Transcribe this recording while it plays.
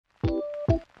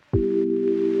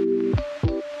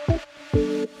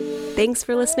Thanks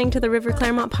for listening to the River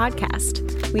Clermont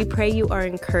podcast. We pray you are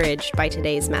encouraged by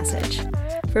today's message.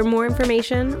 For more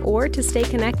information or to stay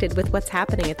connected with what's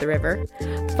happening at the River,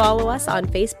 follow us on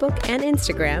Facebook and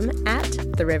Instagram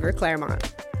at the River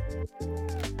Clermont. I'm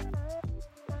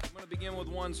going to begin with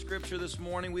one scripture this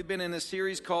morning. We've been in a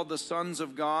series called The Sons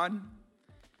of God,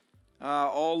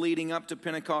 all leading up to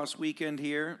Pentecost weekend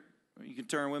here. You can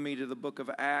turn with me to the book of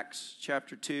Acts,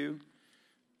 chapter 2.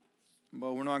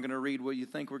 But we're not going to read what you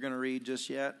think we're going to read just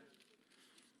yet.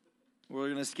 We're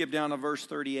going to skip down to verse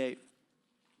 38.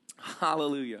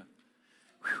 Hallelujah.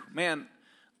 Whew. Man,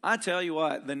 I tell you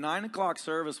what, the 9 o'clock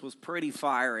service was pretty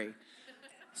fiery.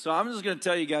 So I'm just going to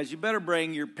tell you guys, you better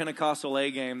bring your Pentecostal A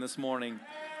game this morning.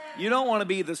 You don't want to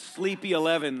be the sleepy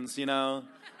 11s,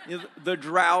 the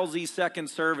drowsy second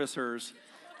servicers.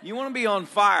 You want to be on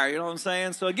fire, you know what I'm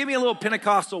saying? So give me a little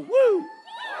Pentecostal woo.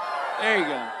 There you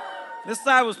go. This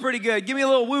side was pretty good. Give me a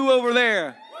little woo over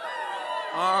there.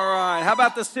 All right. How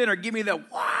about the center? Give me the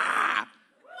wah.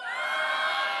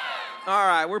 All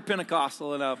right. We're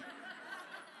Pentecostal enough.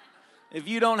 If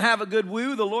you don't have a good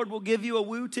woo, the Lord will give you a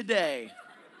woo today.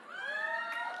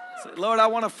 Say, Lord, I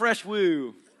want a fresh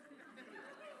woo.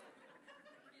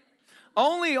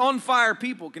 Only on fire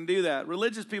people can do that.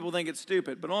 Religious people think it's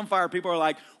stupid, but on fire people are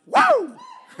like, woo!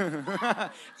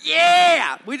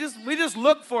 Yeah! We just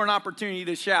look for an opportunity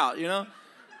to shout,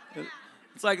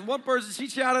 It's like one person, she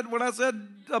shouted when I said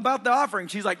about the offering.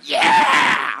 She's like,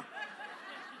 yeah!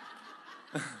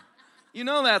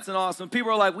 That's an awesome.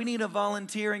 People are like, we need a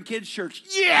volunteer in kids' church.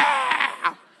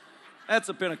 Yeah! That's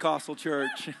a Pentecostal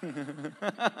church.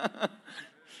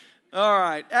 All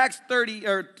right, Acts 30,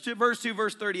 or verse 2,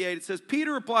 verse 38, it says,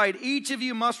 Peter replied, each of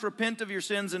you must repent of your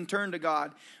sins and turn to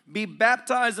God. Be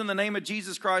baptized in the name of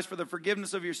Jesus Christ for the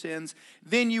forgiveness of your sins.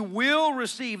 Then you will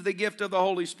receive the gift of the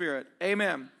Holy Spirit.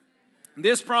 Amen.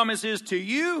 This promise is to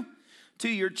you, to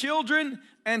your children,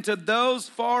 and to those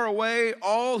far away,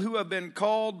 all who have been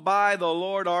called by the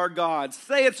Lord our God.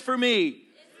 Say it's for me.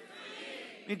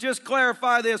 And just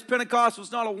clarify this, Pentecost was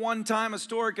not a one-time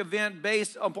historic event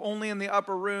based only in the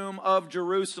upper room of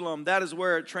Jerusalem. That is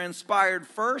where it transpired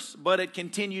first, but it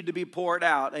continued to be poured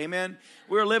out. Amen?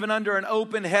 We're living under an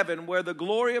open heaven where the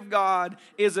glory of God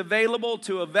is available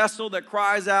to a vessel that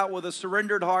cries out with a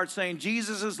surrendered heart saying,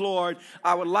 Jesus is Lord.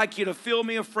 I would like you to fill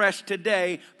me afresh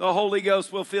today. The Holy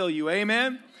Ghost will fill you.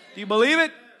 Amen? Do you believe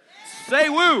it? Say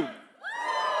woo.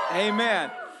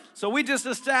 Amen. So we just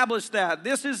established that.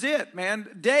 This is it,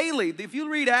 man. Daily, if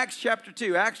you read Acts chapter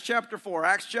 2, Acts chapter 4,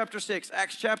 Acts chapter 6,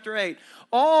 Acts chapter 8,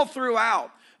 all throughout,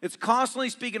 it's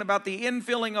constantly speaking about the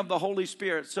infilling of the Holy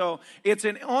Spirit. So it's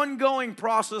an ongoing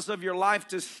process of your life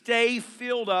to stay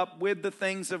filled up with the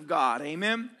things of God.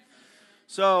 Amen?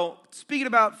 So speaking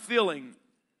about filling,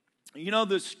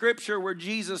 the scripture where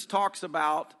Jesus talks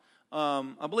about,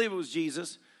 I believe it was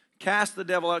Jesus, cast the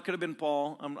devil out. It could have been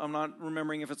Paul. I'm not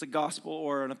remembering if it's a gospel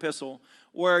or an epistle,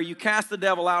 where you cast the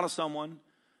devil out of someone,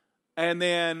 and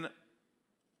then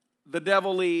the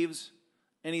devil leaves,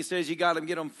 and he says you got to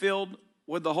get them filled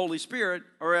with the Holy Spirit,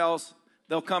 or else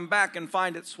they'll come back and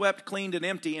find it swept, cleaned, and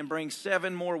empty, and bring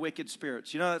 7 more wicked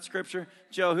spirits. You know that scripture?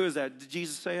 Joe, who is that? Did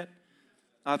Jesus say it?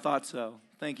 I thought so.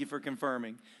 Thank you for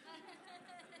confirming.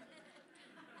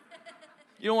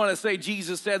 You don't want to say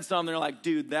Jesus said something. They're like,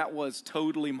 dude, that was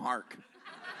totally Mark.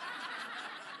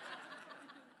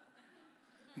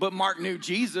 But Mark knew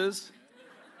Jesus.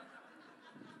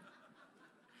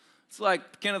 It's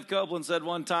like Kenneth Copeland said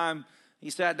one time,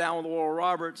 he sat down with Oral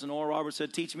Roberts, and Oral Roberts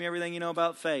said, teach me everything you know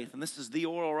about faith. And this is the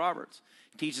Oral Roberts.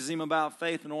 He teaches him about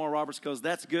faith, and Oral Roberts goes,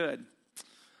 that's good.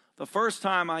 The first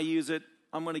time I use it,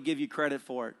 I'm going to give you credit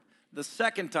for it. The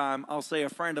second time, I'll say a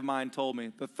friend of mine told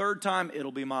me. The third time,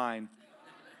 it'll be mine.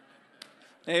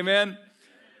 Amen.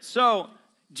 So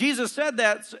Jesus said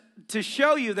that to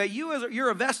show you that you're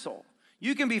a vessel.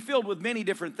 You can be filled with many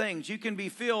different things. You can be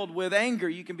filled with anger.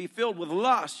 You can be filled with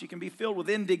lust. You can be filled with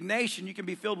indignation. You can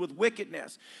be filled with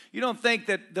wickedness. You don't think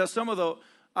that some of the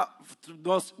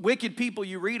most wicked people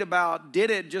you read about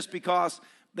did it just because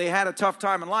they had a tough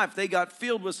time in life. They got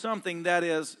filled with something that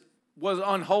was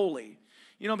unholy.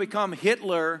 You don't become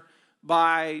Hitler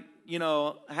by,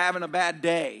 having a bad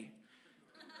day.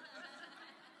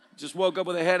 Just woke up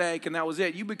with a headache and that was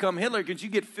it. You become Hitler because you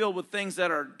get filled with things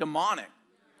that are demonic.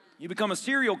 You become a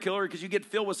serial killer because you get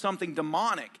filled with something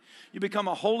demonic. You become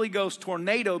a Holy Ghost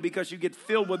tornado because you get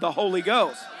filled with the Holy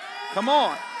Ghost. Come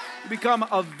on. You become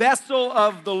a vessel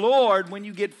of the Lord when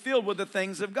you get filled with the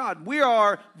things of God. We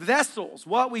are vessels.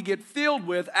 What we get filled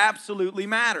with absolutely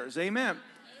matters. Amen.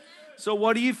 So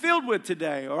what are you filled with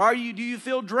today? Or do you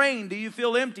feel drained? Do you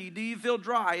feel empty? Do you feel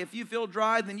dry? If you feel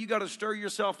dry, then you got to stir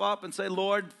yourself up and say,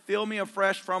 Lord, fill me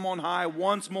afresh from on high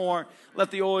once more.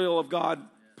 Let the oil of God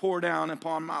pour down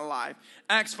upon my life.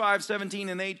 Acts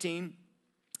 5:17 and 18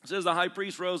 says the high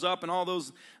priest rose up and all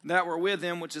those that were with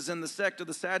him, which is in the sect of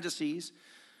the Sadducees.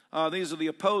 These are the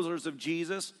opposers of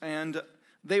Jesus, and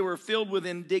they were filled with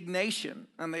indignation,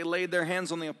 and they laid their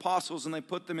hands on the apostles and they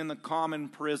put them in the common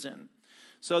prison.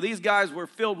 So these guys were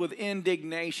filled with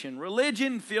indignation.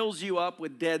 Religion fills you up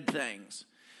with dead things.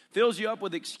 Fills you up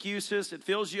with excuses. It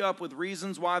fills you up with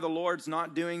reasons why the Lord's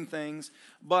not doing things.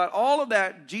 But all of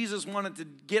that Jesus wanted to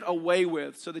get away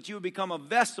with so that you would become a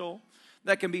vessel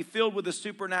that can be filled with the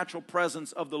supernatural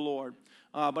presence of the Lord.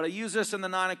 But I use this in the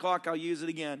 9 o'clock. I'll use it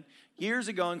again. Years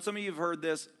ago, and some of you have heard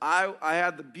this, I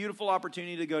had the beautiful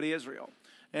opportunity to go to Israel.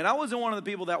 And I wasn't one of the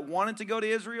people that wanted to go to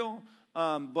Israel.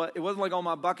 But it wasn't like on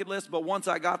my bucket list. But once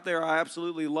I got there, I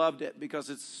absolutely loved it because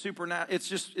it's supernatural.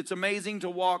 It's amazing to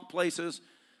walk places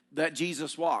that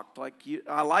Jesus walked.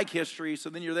 I like history, so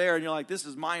then you're there and you're like, this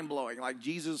is mind blowing. Like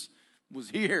Jesus was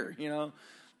here.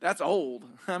 That's old.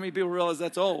 How many people realize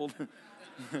that's old?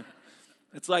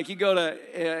 It's like you go to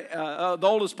the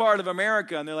oldest part of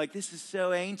America and they're like, this is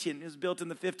so ancient. It was built in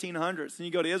the 1500s. And you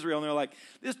go to Israel and they're like,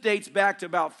 this dates back to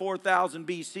about 4000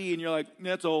 BC. And you're like,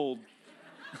 that's old.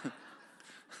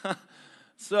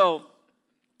 So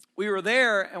we were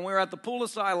there and we were at the pool of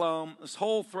Siloam. This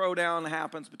whole throwdown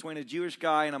happens between a Jewish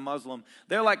guy and a Muslim.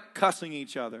 They're like cussing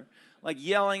each other, like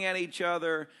yelling at each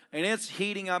other, and it's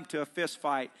heating up to a fist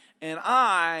fight. And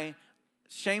I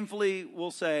shamefully will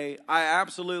say I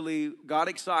absolutely got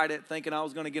excited thinking I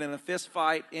was going to get in a fist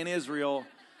fight in Israel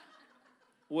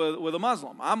with a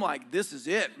Muslim. I'm like, this is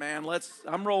it, man.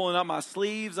 I'm rolling up my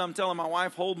sleeves. I'm telling my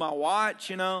wife, hold my watch,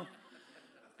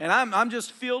 And I'm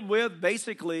just filled with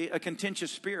basically a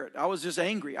contentious spirit. I was just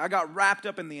angry. I got wrapped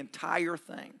up in the entire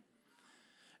thing.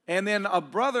 And then a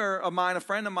brother of mine, a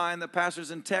friend of mine that pastors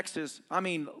in Texas,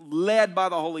 led by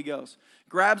the Holy Ghost,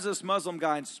 grabs this Muslim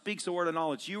guy and speaks a word of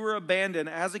knowledge. You were abandoned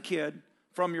as a kid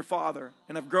from your father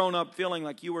and have grown up feeling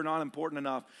like you were not important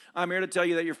enough. I'm here to tell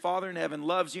you that your Father in heaven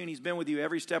loves you and he's been with you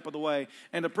every step of the way.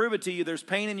 And to prove it to you, there's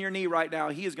pain in your knee right now.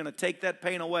 He is going to take that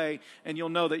pain away and you'll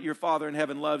know that your Father in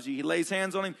heaven loves you. He lays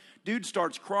hands on him. Dude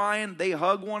starts crying. They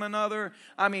hug one another.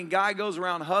 Guy goes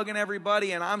around hugging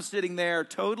everybody and I'm sitting there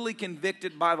totally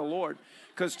convicted by the Lord.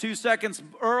 Because 2 seconds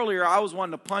earlier, I was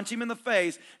wanting to punch him in the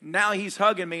face. Now he's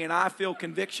hugging me and I feel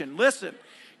conviction. Listen.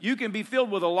 You can be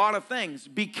filled with a lot of things.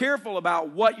 Be careful about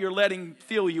what you're letting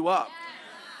fill you up.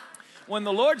 When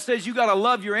the Lord says you got to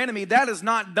love your enemy, that is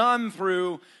not done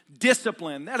through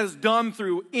discipline. That is done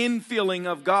through infilling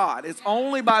of God. It's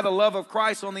only by the love of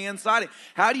Christ on the inside.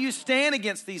 How do you stand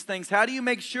against these things? How do you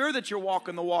make sure that you're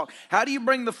walking the walk? How do you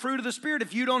bring the fruit of the Spirit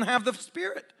if you don't have the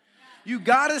Spirit? You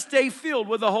got to stay filled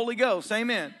with the Holy Ghost.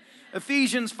 Amen.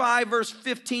 Ephesians 5 verse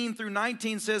 15 through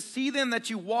 19 says, see then that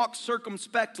you walk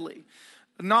circumspectly,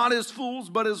 not as fools,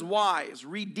 but as wise,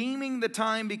 redeeming the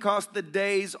time because the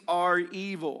days are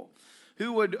evil.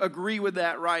 Who would agree with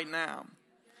that right now?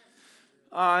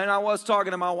 And I was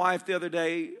talking to my wife the other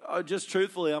day, just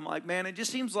truthfully. I'm like, man, it just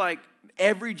seems like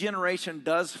every generation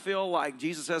does feel like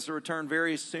Jesus has to return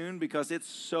very soon because it's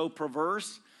so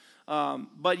perverse.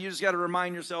 But you just got to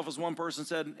remind yourself, as one person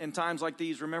said, in times like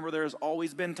these, remember there's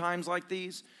always been times like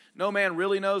these. No man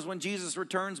really knows when Jesus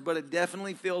returns, but it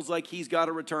definitely feels like he's got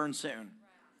to return soon.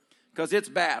 Because it's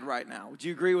bad right now. Would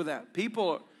you agree with that?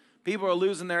 People are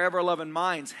losing their ever-loving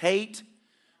minds. Hate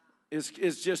is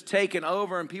just taking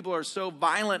over, and people are so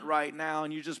violent right now.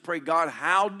 And you just pray, God,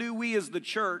 how do we as the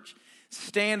church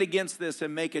stand against this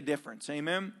and make a difference?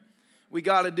 Amen? We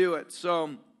got to do it.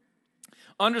 So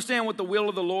understand what the will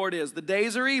of the Lord is. The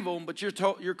days are evil, but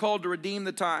you're called to redeem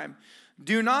the time.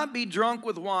 Do not be drunk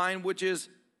with wine, which is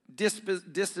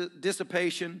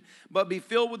dissipation, but be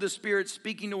filled with the Spirit,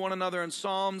 speaking to one another in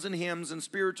psalms and hymns and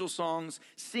spiritual songs,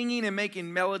 singing and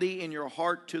making melody in your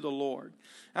heart to the Lord.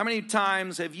 How many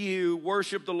times have you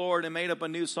worshiped the Lord and made up a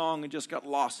new song and just got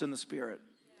lost in the Spirit?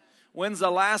 When's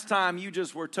the last time you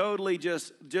just were totally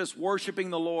just worshiping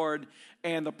the Lord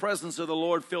and the presence of the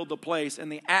Lord filled the place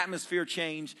and the atmosphere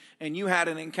changed and you had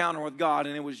an encounter with God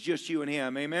and it was just you and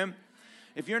Him? Amen?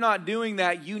 If you're not doing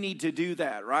that, you need to do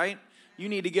that, right? You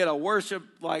need to get a worship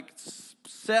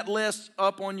set list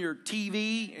up on your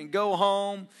TV and go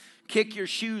home, kick your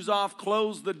shoes off,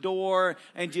 close the door,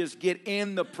 and just get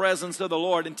in the presence of the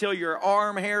Lord until your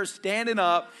arm hair is standing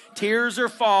up, tears are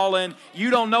falling, you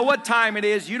don't know what time it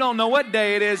is, you don't know what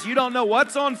day it is, you don't know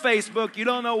what's on Facebook, you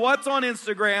don't know what's on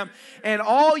Instagram, and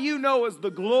all you know is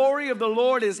the glory of the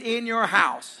Lord is in your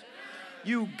house.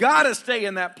 You got to stay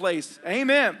in that place.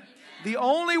 Amen. The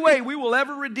only way we will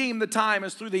ever redeem the time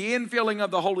is through the infilling of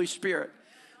the Holy Spirit.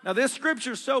 Now, this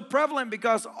scripture is so prevalent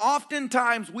because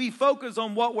oftentimes we focus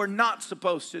on what we're not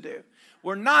supposed to do.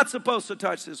 We're not supposed to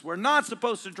touch this. We're not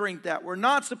supposed to drink that. We're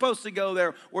not supposed to go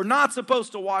there. We're not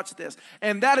supposed to watch this.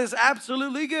 And that is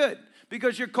absolutely good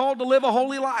because you're called to live a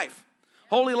holy life.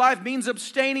 Holy life means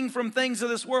abstaining from things of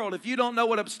this world. If you don't know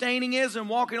what abstaining is and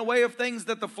walking away of things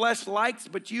that the flesh likes,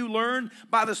 but you learn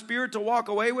by the Spirit to walk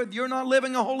away with, you're not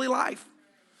living a holy life.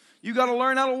 You got to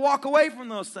learn how to walk away from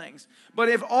those things. But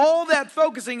if all that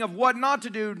focusing of what not to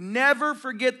do, never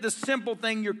forget the simple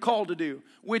thing you're called to do,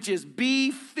 which is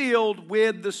be filled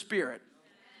with the Spirit.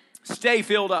 Stay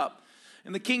filled up.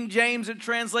 In the King James, it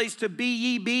translates to be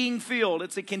ye being filled.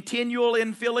 It's a continual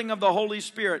infilling of the Holy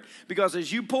Spirit. Because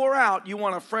as you pour out, you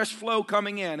want a fresh flow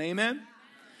coming in. Amen?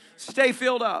 Stay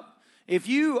filled up. If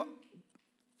you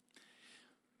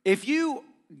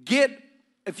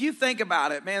think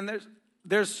about it, man,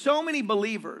 there's so many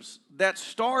believers that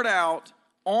start out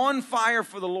on fire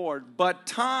for the Lord, but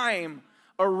time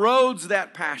erodes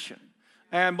that passion.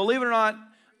 And believe it or not,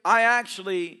 I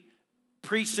actually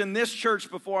preached in this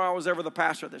church before I was ever the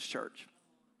pastor of this church.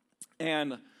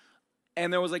 And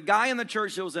there was a guy in the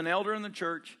church that was an elder in the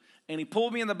church, and he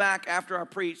pulled me in the back after I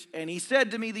preached, and he said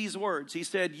to me these words. He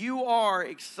said, "You are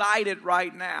excited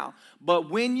right now, but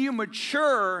when you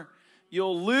mature,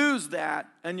 you'll lose that,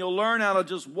 and you'll learn how to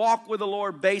just walk with the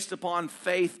Lord based upon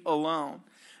faith alone."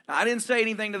 Now, I didn't say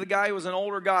anything to the guy. He was an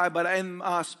older guy, but in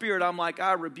spirit, I'm like,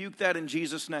 I rebuke that in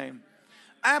Jesus' name.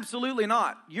 Absolutely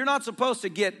not. You're not supposed to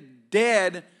get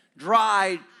dead,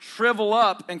 dry, shrivel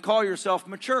up, and call yourself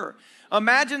mature.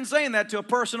 Imagine saying that to a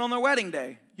person on their wedding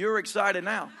day. You're excited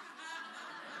now.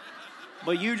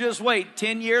 But you just wait.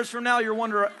 10 years from now, you're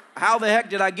wondering, how the heck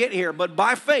did I get here? But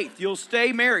by faith, you'll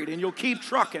stay married and you'll keep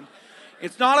trucking.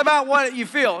 It's not about what you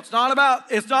feel. It's not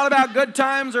about good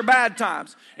times or bad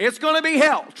times. It's going to be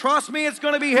hell. Trust me, it's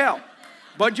going to be hell.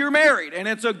 But you're married, and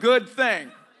it's a good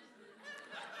thing.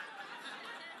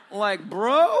 Like,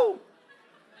 bro,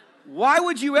 why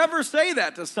would you ever say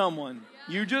that to someone?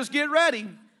 You just get ready.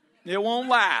 It won't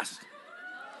last.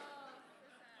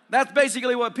 That's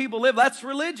basically what people live. That's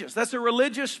religious. That's a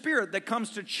religious spirit that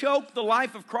comes to choke the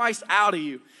life of Christ out of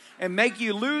you and make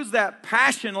you lose that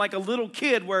passion like a little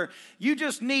kid where you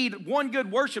just need one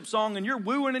good worship song and you're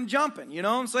wooing and jumping. You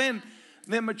know what I'm saying?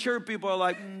 Then mature people are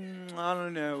like, I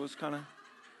don't know. It was kind of...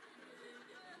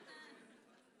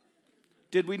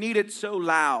 Did we need it so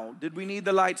loud? Did we need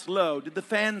the lights low? Did the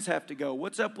fans have to go?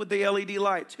 What's up with the LED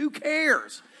lights? Who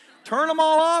cares? Turn them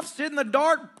all off, sit in the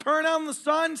dark, turn on the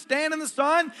sun, stand in the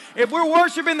sun. If we're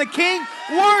worshiping the King,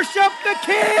 worship the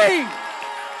King.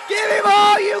 Give Him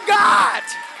all you got.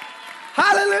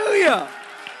 Hallelujah.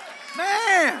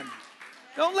 Man,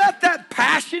 don't let that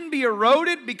passion be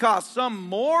eroded because some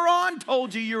moron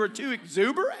told you were too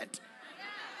exuberant.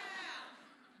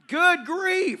 Good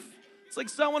grief. It's like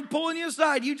someone pulling you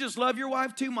aside. You just love your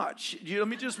wife too much. Let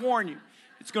me just warn you.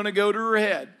 It's going to go to her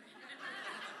head.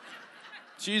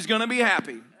 She's going to be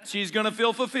happy. She's going to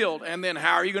feel fulfilled. And then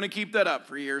how are you going to keep that up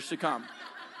for years to come?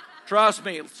 Trust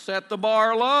me, set the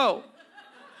bar low.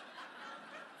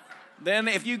 Then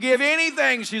if you give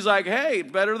anything, she's like, hey,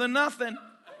 better than nothing.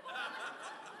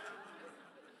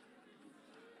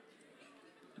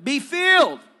 Be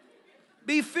filled.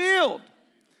 Be filled.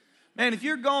 Man, if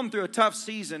you're going through a tough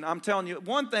season, I'm telling you,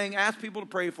 one thing, ask people to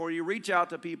pray for you, reach out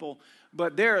to people,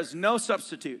 but there is no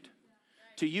substitute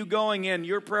to you going in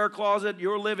your prayer closet,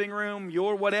 your living room,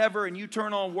 your whatever, and you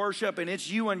turn on worship, and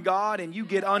it's you and God, and you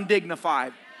get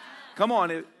undignified. Come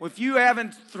on, if you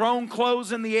haven't thrown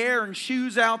clothes in the air and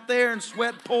shoes out there and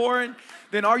sweat pouring,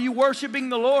 then are you worshiping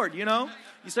the Lord, you know?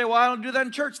 You say, well, I don't do that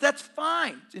in church. That's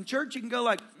fine. In church, you can go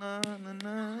like, na, na,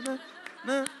 na, na.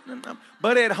 No.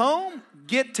 But at home,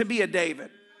 get to be a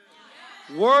David.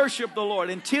 Worship the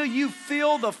Lord until you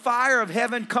feel the fire of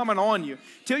heaven coming on you.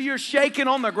 Till you're shaking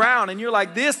on the ground and you're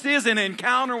like, this is an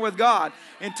encounter with God.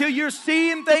 Until you're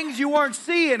seeing things you weren't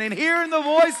seeing and hearing the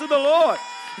voice of the Lord.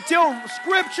 Until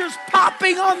Scripture's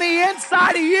popping on the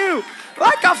inside of you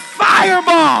like a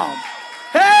firebomb.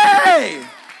 Hey!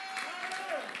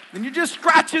 And you're just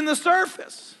scratching the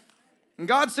surface. And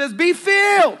God says, be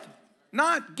filled.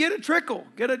 Not get a trickle,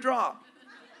 get a drop.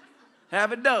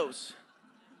 Have a dose.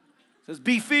 It says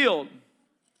be filled.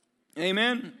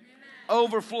 Amen?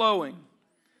 Overflowing.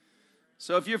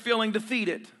 So if you're feeling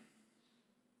defeated,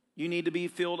 you need to be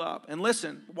filled up. And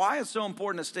listen, why it's so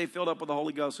important to stay filled up with the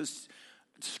Holy Ghost is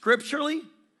scripturally,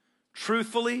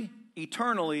 truthfully,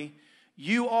 eternally,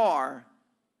 you are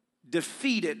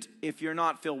defeated if you're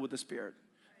not filled with the Spirit.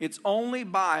 It's only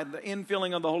by the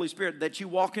infilling of the Holy Spirit that you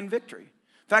walk in victory.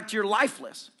 In fact, you're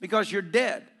lifeless because you're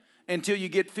dead until you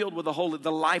get filled with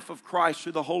the life of Christ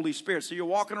through the Holy Spirit. So you're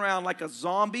walking around like a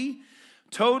zombie,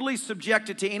 totally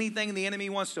subjected to anything the enemy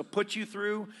wants to put you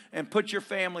through and put your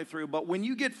family through. But when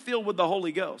you get filled with the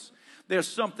Holy Ghost, there's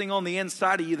something on the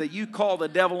inside of you that you call the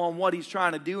devil on what he's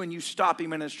trying to do, and you stop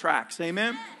him in his tracks.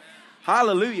 Amen?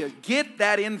 Hallelujah. Get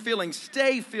that infilling.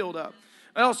 Stay filled up.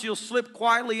 Else you'll slip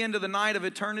quietly into the night of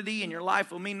eternity and your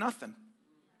life will mean nothing.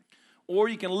 Or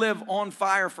you can live on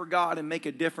fire for God and make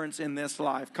a difference in this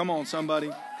life. Come on, somebody.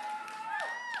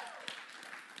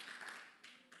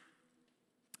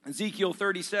 Ezekiel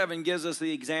 37 gives us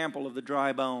the example of the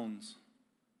dry bones.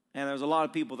 And there's a lot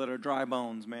of people that are dry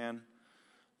bones, man.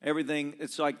 Everything,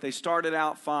 it's like they started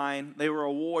out fine. They were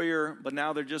a warrior, but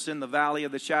now they're just in the valley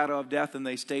of the shadow of death, and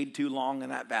they stayed too long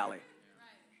in that valley.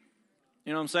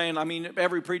 You know what I'm saying? I mean,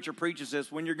 every preacher preaches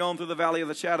this. When you're going through the valley of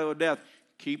the shadow of death,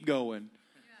 keep going.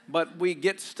 But we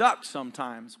get stuck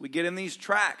sometimes. We get in these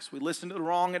tracks. We listen to the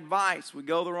wrong advice. We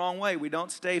go the wrong way. We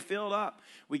don't stay filled up.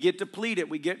 We get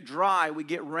depleted. We get dry. We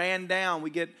get ran down.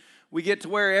 We get to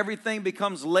where everything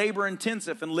becomes labor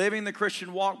intensive, and living the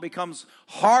Christian walk becomes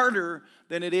harder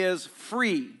than it is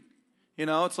free. You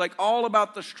know, it's like all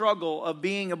about the struggle of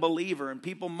being a believer, and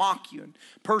people mock you, and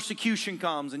persecution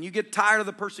comes, and you get tired of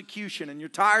the persecution, and you're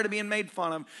tired of being made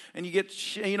fun of, and you get,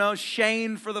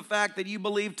 shamed for the fact that you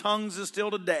believe tongues is still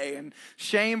today, and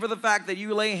shame for the fact that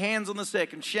you lay hands on the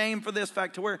sick, and shame for this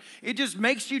fact to where it just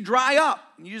makes you dry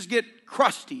up. And you just get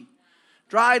crusty,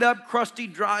 dried up, crusty,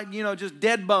 dry, just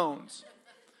dead bones.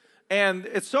 And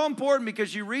it's so important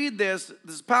because you read this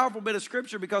powerful bit of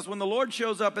scripture, because when the Lord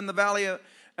shows up in the valley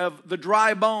of the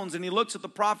dry bones and he looks at the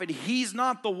prophet, he's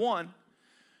not the one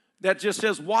that just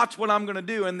says, watch what I'm going to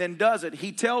do, and then does it.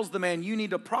 He tells the man, you need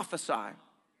to prophesy.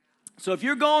 So if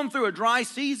you're going through a dry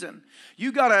season,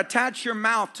 you got to attach your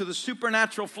mouth to the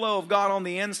supernatural flow of God on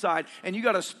the inside, and you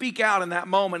got to speak out in that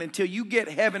moment until you get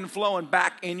heaven flowing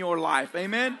back in your life.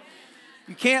 Amen?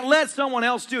 You can't let someone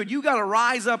else do it. You got to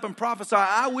rise up and prophesy.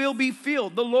 I will be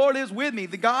filled. The Lord is with me.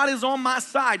 The God is on my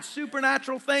side.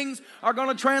 Supernatural things are going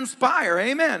to transpire.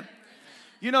 Amen.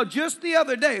 Just the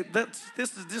other day,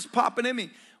 this is just popping in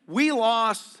me. We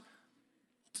lost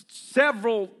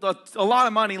a lot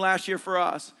of money last year for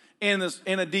us in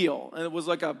a deal. And it was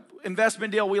like a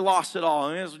investment deal. We lost it all.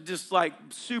 And it was just like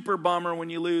super bummer when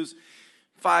you lose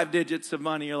 5 digits of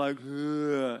money. You're like,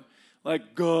 ugh.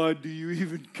 Like, God, do you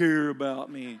even care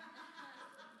about me?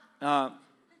 And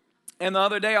the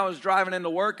other day I was driving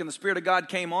into work and the Spirit of God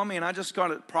came on me and I just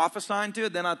started prophesying to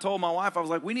it. Then I told my wife, I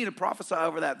was like, we need to prophesy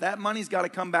over that. That money's got to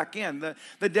come back in.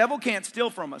 The devil can't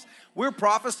steal from us. We're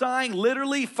prophesying.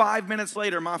 Literally 5 minutes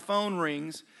later, my phone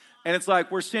rings and it's like,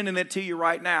 we're sending it to you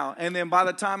right now. And then by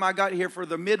the time I got here for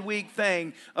the midweek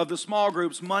thing of the small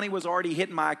groups, money was already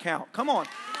hitting my account. Come on.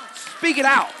 Speak it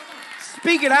out.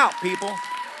 Speak it out, people.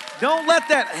 Don't let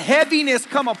that heaviness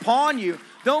come upon you.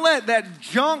 Don't let that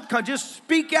junk come. Just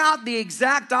speak out the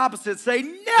exact opposite. Say,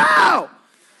 no,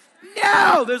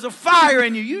 there's a fire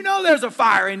in you. You know there's a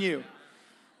fire in you.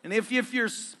 And if your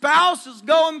spouse is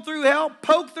going through hell,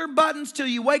 poke their buttons till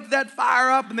you wake that fire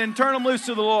up and then turn them loose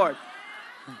to the Lord.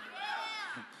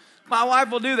 My wife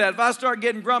will do that. If I start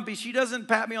getting grumpy, she doesn't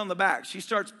pat me on the back. She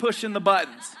starts pushing the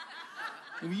buttons.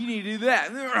 You need to do that.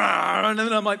 And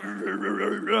then I'm like,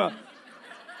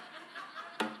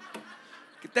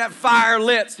 get that fire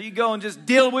lit so you go and just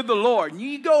deal with the Lord. And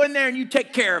you go in there and you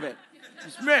take care of it.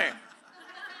 Just man.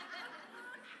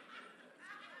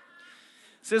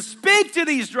 It says, speak to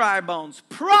these dry bones.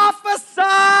 Prophesy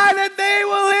that they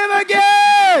will live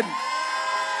again.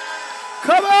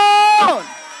 Come on.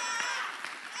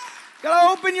 Got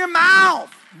to open your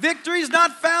mouth. Victory is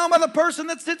not found by the person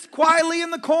that sits quietly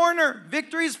in the corner.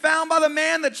 Victory is found by the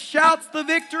man that shouts the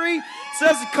victory.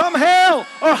 Says, come hell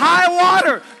or high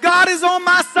water, God is on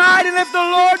my side, and if the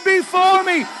Lord be for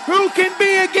me, who can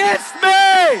be against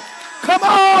me? Come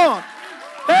on.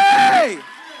 Hey.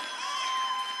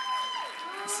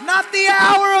 It's not the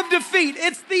hour of defeat.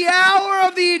 It's the hour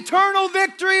of the eternal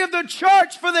victory of the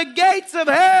church, for the gates of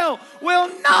hell will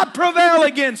not prevail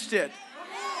against it.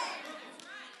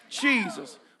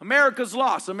 Jesus. America's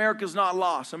lost. America's not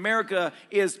lost. America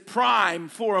is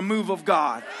primed for a move of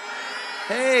God.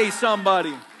 Hey,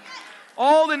 somebody.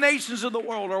 All the nations of the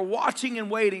world are watching and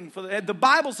waiting for the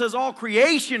Bible says all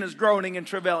creation is groaning and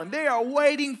travailing. They are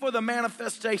waiting for the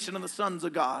manifestation of the sons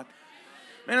of God.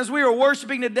 And as we were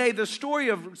worshiping today, the story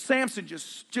of Samson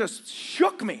just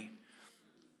shook me.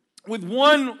 With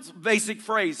one basic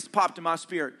phrase popped in my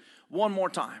spirit. One more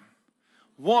time.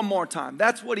 One more time.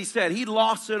 That's what he said. He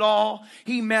lost it all.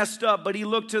 He messed up, but he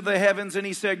looked to the heavens and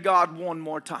he said, God, one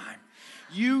more time.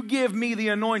 You give me the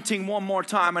anointing one more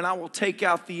time and I will take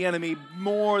out the enemy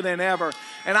more than ever.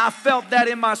 And I felt that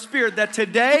in my spirit that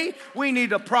today we need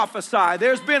to prophesy.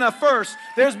 There's been a first,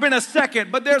 there's been a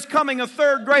second, but there's coming a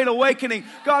third great awakening.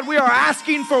 God, we are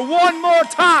asking for one more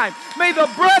time. May the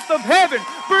breath of heaven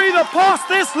breathe upon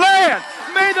this land.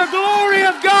 May the glory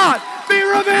of God be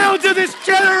revealed to this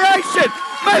generation.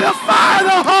 May the fire of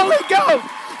the Holy Ghost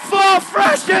fall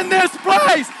fresh in this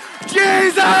place.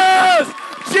 Jesus!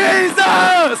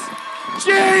 Jesus!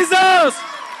 Jesus!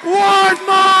 One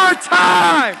more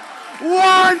time!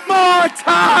 One more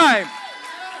time!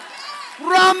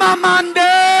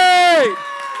 Ramamande!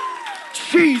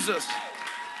 Jesus!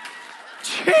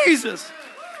 Jesus!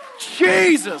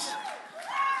 Jesus!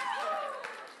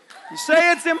 You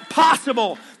say it's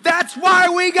impossible. That's why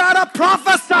we gotta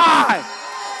prophesy.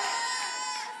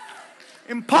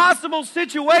 Impossible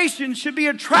situations should be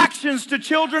attractions to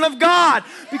children of God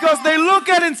because they look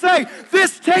at it and say,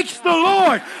 this takes the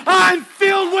Lord. I'm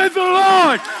filled with the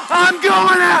Lord. I'm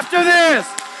going after this.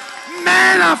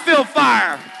 Man, I feel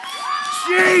fire.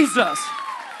 Jesus.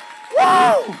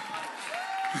 Whoa.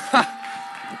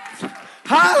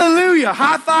 Hallelujah.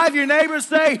 High five your neighbor.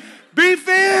 Say, be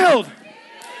filled.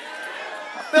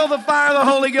 I feel the fire of the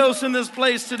Holy Ghost in this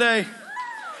place today.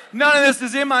 None of this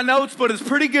is in my notes, but it's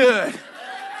pretty good.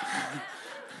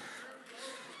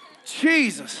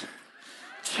 Jesus,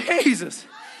 Jesus,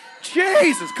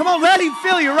 Jesus. Come on, let him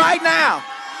fill you right now.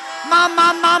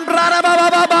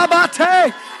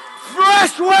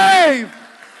 Fresh wave.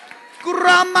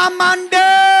 Gramamande.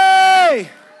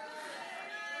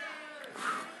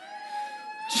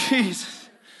 Jesus.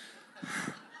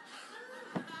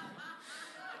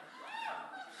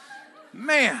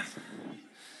 Man,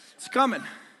 it's coming.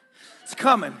 It's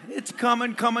coming. It's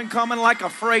coming like a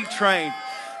freight train.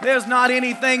 There's not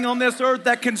anything on this earth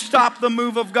that can stop the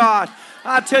move of God.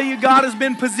 I tell you, God has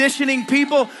been positioning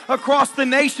people across the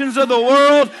nations of the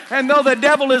world, and though the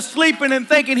devil is sleeping and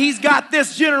thinking he's got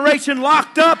this generation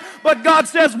locked up, but God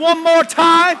says one more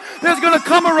time, there's going to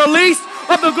come a release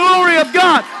of the glory of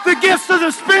God. The gifts of the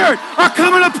Spirit are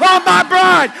coming upon my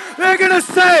bride. They're going to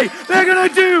say, they're going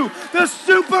to do the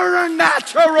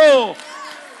supernatural.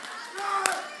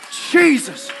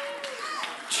 Jesus.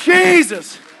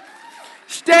 Jesus.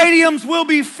 Stadiums will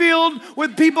be filled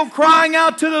with people crying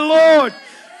out to the Lord.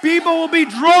 People will be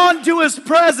drawn to His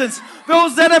presence.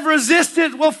 Those that have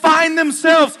resisted will find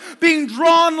themselves being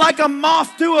drawn like a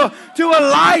moth to a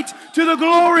light, to the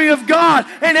glory of God.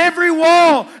 And every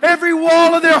wall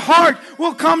of their heart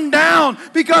will come down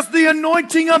because the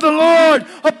anointing of the Lord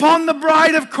upon the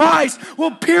bride of Christ will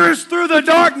pierce through the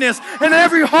darkness and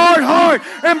every hard heart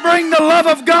and bring the love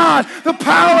of God, the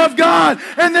power of God.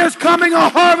 And there's coming a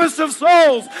harvest of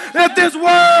souls that this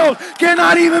world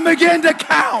cannot even begin to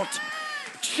count.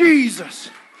 Jesus.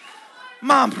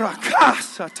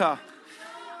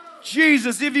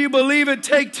 Jesus, if you believe it,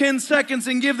 take 10 seconds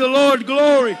and give the Lord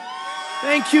glory.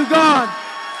 Thank you, God.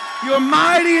 You're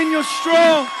mighty and you're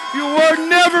strong. Your word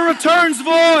never returns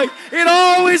void. It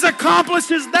always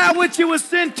accomplishes that which it was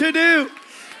sent to do.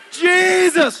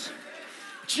 Jesus.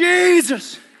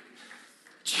 Jesus.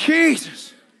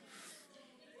 Jesus.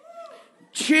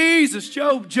 Jesus.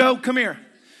 Joe, come here.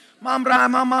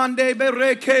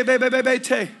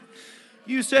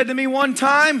 You said to me one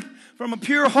time from a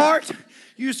pure heart,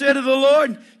 you said to the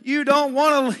Lord,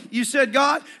 you said,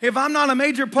 God, if I'm not a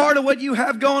major part of what you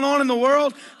have going on in the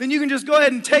world, then you can just go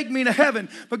ahead and take me to heaven.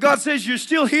 But God says you're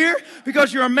still here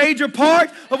because you're a major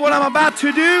part of what I'm about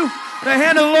to do. The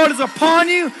hand of the Lord is upon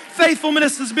you.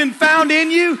 Faithfulness has been found in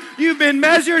you. You've been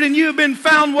measured and you've been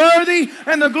found worthy.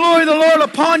 And the glory of the Lord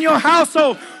upon your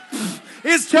household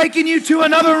is taking you to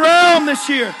another realm this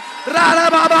year.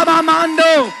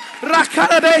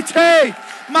 Rakarabete,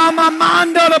 Mama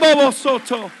Manda de Bobo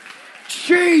Soto.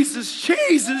 Jesus,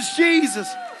 Jesus, Jesus.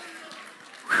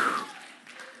 Whew.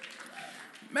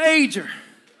 Major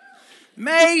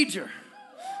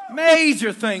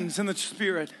things in the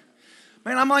Spirit.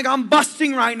 Man, I'm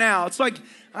busting right now. It's like,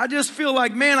 I just feel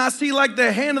like, man, I see like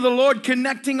the hand of the Lord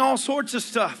connecting all sorts of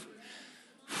stuff.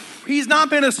 He's not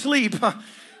been asleep.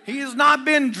 He has not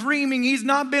been dreaming. He's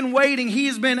not been waiting.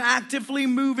 He's been actively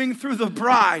moving through the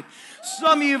bride.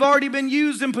 Some of you have already been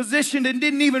used and positioned and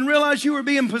didn't even realize you were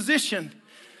being positioned.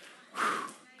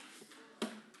 Whew.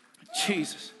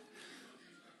 Jesus.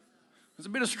 There's a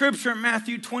bit of scripture in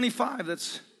Matthew 25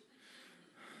 that's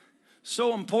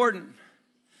so important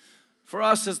for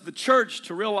us as the church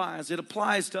to realize. It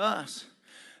applies to us.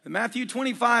 Matthew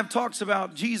 25 talks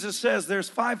about, Jesus says there's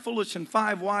 5 foolish and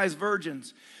 5 wise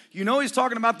virgins. You know he's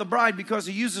talking about the bride because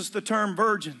he uses the term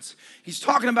virgins. He's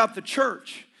talking about the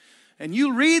church. And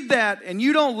you read that and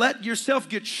you don't let yourself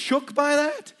get shook by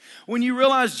that when you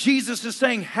realize Jesus is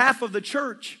saying half of the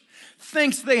church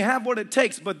thinks they have what it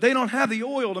takes, but they don't have the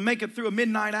oil to make it through a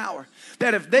midnight hour.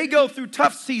 That if they go through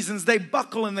tough seasons, they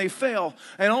buckle and they fail.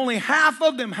 And only half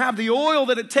of them have the oil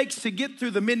that it takes to get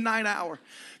through the midnight hour.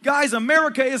 Guys,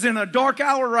 America is in a dark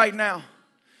hour right now.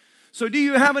 So do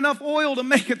you have enough oil to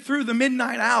make it through the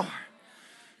midnight hour?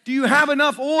 Do you have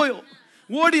enough oil?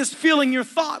 What is filling your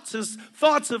thoughts? Is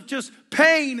thoughts of just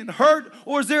pain and hurt?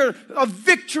 Or is there a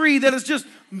victory that is just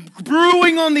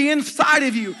brewing on the inside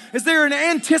of you? Is there an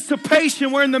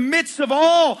anticipation where in the midst of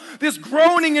all this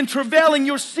groaning and travailing,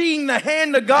 you're seeing the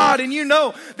hand of God and you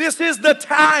know this is the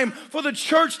time for the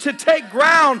church to take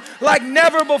ground like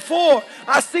never before?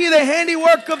 I see the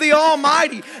handiwork of the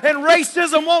Almighty, and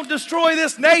racism won't destroy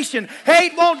this nation.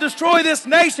 Hate won't destroy this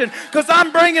nation, because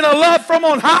I'm bringing a love from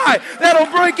on high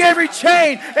that'll break every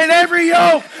chain and every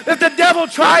yoke that the devil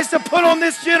tries to put on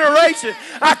this generation.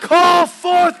 I call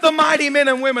forth the mighty men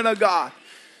and women of God.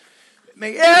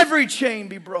 May every chain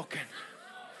be broken.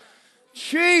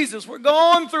 Jesus, we're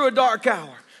going through a dark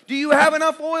hour. Do you have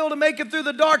enough oil to make it through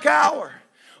the dark hour?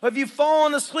 Or have you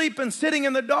fallen asleep and sitting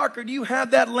in the dark, or do you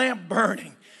have that lamp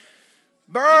burning?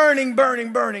 Burning,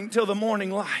 burning, burning till the morning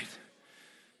light.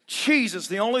 Jesus,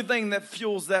 the only thing that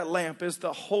fuels that lamp is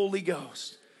the Holy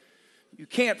Ghost. You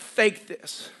can't fake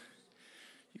this.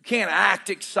 You can't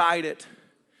act excited.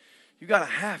 You got to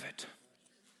have it.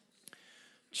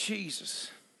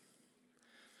 Jesus.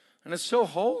 And it's so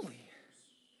holy.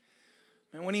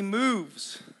 And when he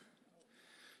moves,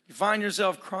 you find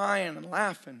yourself crying and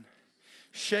laughing,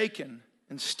 shaken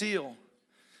and still.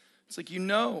 It's like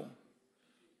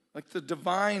like the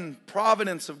divine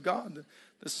providence of God,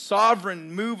 the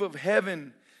sovereign move of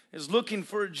heaven is looking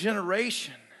for a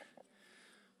generation.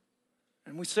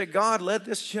 And we say, God, let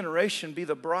this generation be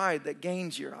the bride that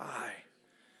gains your eye.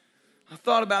 I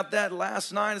thought about that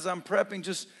last night as I'm prepping,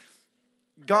 just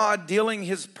God dealing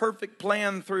his perfect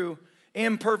plan through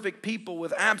imperfect people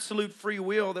with absolute free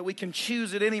will, that we can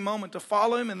choose at any moment to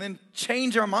follow him and then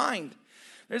change our mind.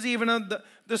 There's even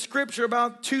the scripture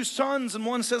about 2 sons, and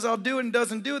one says, I'll do it and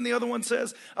doesn't do it, and the other one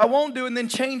says, I won't do it, and then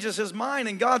changes his mind.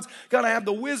 And God's got to have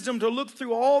the wisdom to look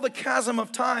through all the chasm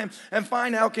of time and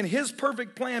find how can his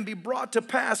perfect plan be brought to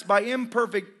pass by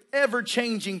imperfect,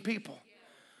 ever-changing people.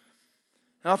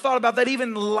 And I thought about that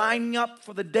even lining up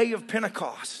for the day of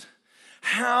Pentecost.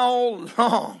 How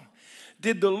long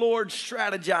did the Lord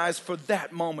strategize for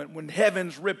that moment when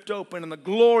heavens ripped open and the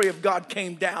glory of God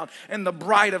came down and the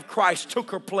bride of Christ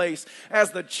took her place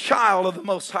as the child of the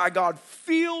Most High God,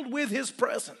 filled with his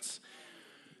presence?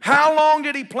 How long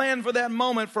did he plan for that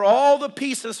moment, for all the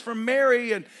pieces from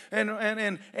Mary and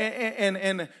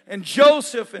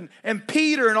Joseph and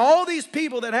Peter and all these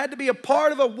people that had to be a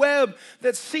part of a web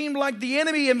that seemed like the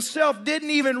enemy himself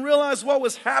didn't even realize what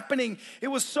was happening? It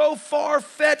was so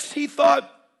far-fetched, he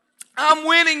thought, I'm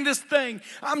winning this thing.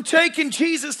 I'm taking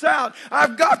Jesus out.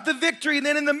 I've got the victory. And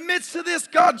then in the midst of this,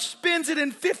 God spins it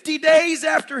in 50 days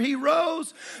after he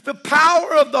rose. The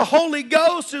power of the Holy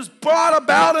Ghost is brought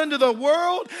about into the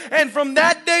world. And from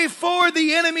that day forward,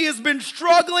 the enemy has been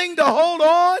struggling to hold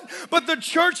on. But the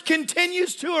church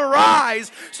continues to arise.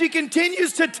 She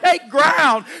continues to take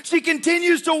ground. She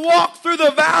continues to walk through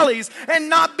the valleys and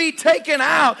not be taken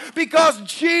out, because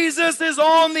Jesus is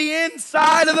on the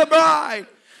inside of the bride.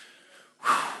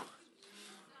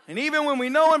 And even when we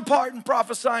know in part and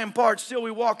prophesy in part, still we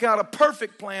walk out a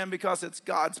perfect plan because it's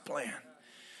God's plan.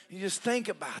 You just think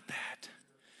about that.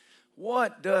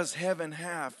 What does heaven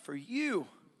have for you?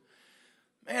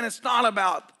 Man, it's not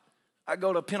about, I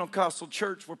go to a Pentecostal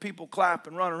church where people clap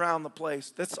and run around the place.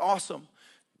 That's awesome.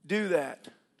 Do that.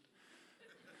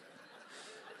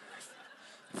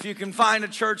 If you can find a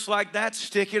church like that,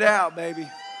 stick it out, baby.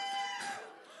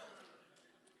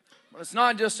 But it's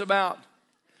not just about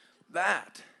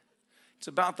that. It's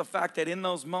about the fact that in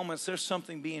those moments there's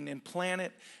something being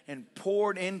implanted and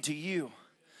poured into you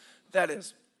that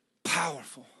is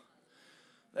powerful,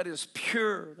 that is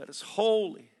pure, that is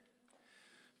holy,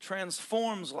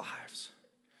 transforms lives,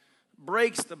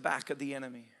 breaks the back of the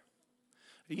enemy.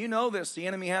 You know this, the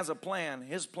enemy has a plan.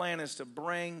 His plan is to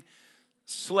bring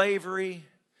slavery,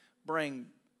 bring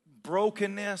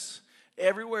brokenness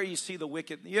everywhere you see the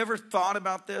wicked. You ever thought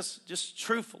about this? Just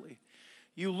truthfully.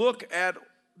 You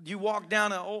walk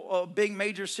down a big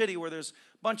major city where there's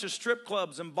a bunch of strip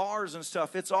clubs and bars and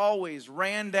stuff. It's always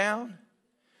ran down,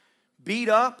 beat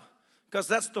up, because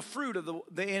that's the fruit of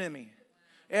the enemy.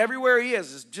 Everywhere he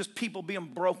is just people being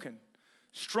broken,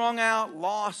 strung out,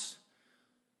 lost,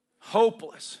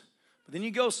 hopeless. But then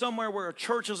you go somewhere where a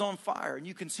church is on fire and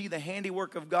you can see the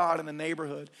handiwork of God in the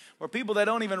neighborhood, where people that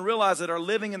don't even realize it are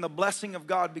living in the blessing of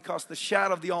God because the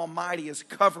shadow of the Almighty is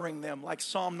covering them, like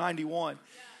Psalm 91.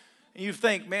 And you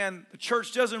think, man, the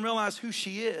church doesn't realize who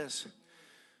she is.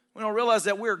 We don't realize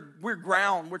that we're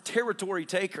ground, we're territory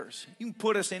takers. You can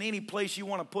put us in any place you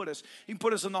want to put us. You can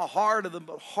put us in the heart of the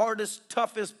hardest,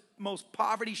 toughest, most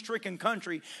poverty-stricken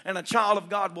country, and a child of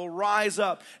God will rise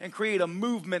up and create a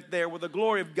movement there where the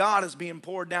glory of God is being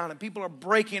poured down and people are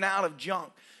breaking out of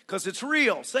junk because it's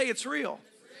real. Say it's real.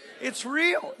 It's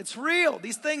real. It's real.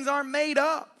 These things aren't made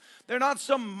up. They're not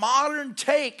some modern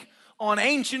take on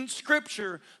ancient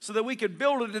scripture so that we could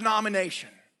build a denomination.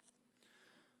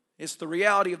 It's the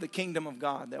reality of the kingdom of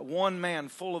God, that one man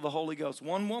full of the Holy Ghost,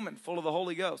 one woman full of the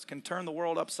Holy Ghost can turn the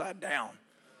world upside down.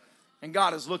 And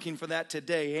God is looking for that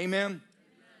today. Amen?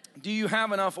 Do you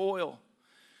have enough oil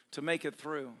to make it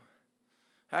through?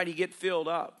 How do you get filled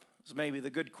up? Is maybe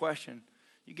the good question.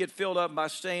 You get filled up by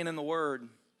staying in the Word.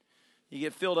 You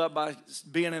get filled up by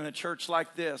being in a church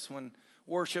like this when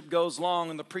worship goes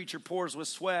long and the preacher pours with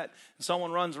sweat and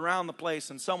someone runs around the place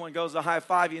and someone goes to high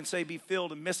five you and say be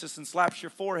filled and misses and slaps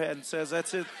your forehead and says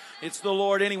that's it. It's the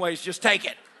Lord anyways. Just take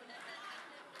it.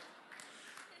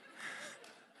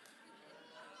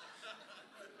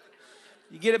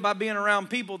 You get it by being around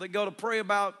people that go to pray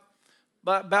about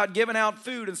giving out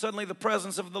food, and suddenly the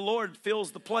presence of the Lord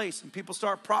fills the place and people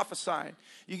start prophesying.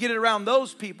 You get it around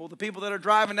those people, the people that are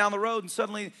driving down the road, and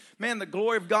suddenly, man, the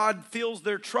glory of God fills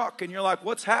their truck, and you're like,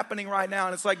 what's happening right now?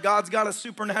 And it's like God's got a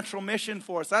supernatural mission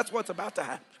for us. That's what's about to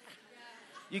happen.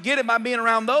 You get it by being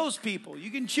around those people. You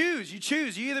can choose. You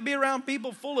choose. You either be around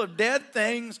people full of dead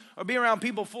things or be around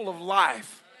people full of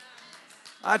life.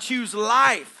 I choose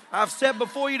life. I've said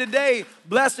before you today,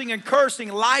 blessing and cursing,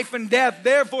 life and death.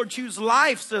 Therefore choose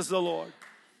life, says the Lord.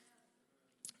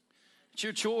 It's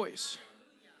your choice.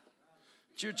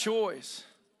 It's your choice.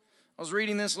 I was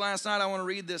reading this last night. I want to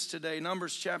read this today.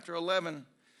 Numbers chapter 11.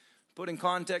 Put in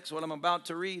context what I'm about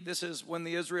to read. This is when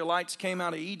the Israelites came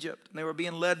out of Egypt and they were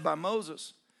being led by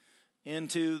Moses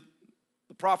into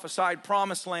the prophesied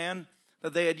promised land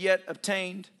that they had yet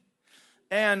obtained.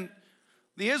 And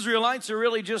the Israelites are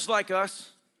really just like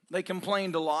us. They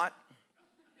complained a lot.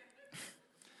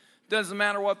 Doesn't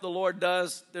matter what the Lord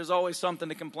does, there's always something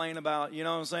to complain about. You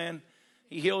know what I'm saying?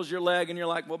 He heals your leg and you're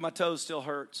like, well, my toe still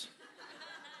hurts.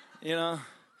 You know?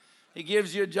 He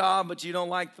gives you a job, but you don't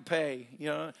like the pay. You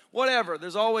know? Whatever.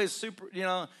 There's always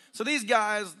So these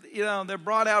guys, they're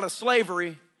brought out of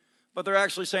slavery, but they're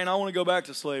actually saying, I want to go back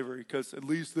to slavery because at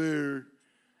least there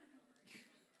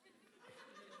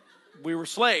we were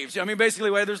slaves. I mean, basically,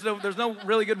 there's no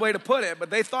really good way to put it, but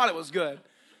they thought it was good. You know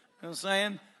what I'm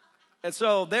saying? And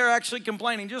so they're actually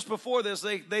complaining. Just before this,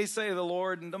 they say to the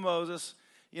Lord and to Moses,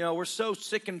 we're so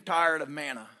sick and tired of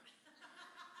manna.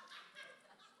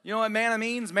 You know what manna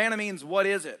means? Manna means, what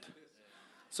is it?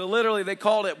 So literally, they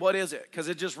called it, what is it? Because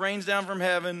it just rains down from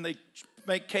heaven. They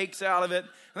make cakes out of it.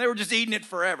 And they were just eating it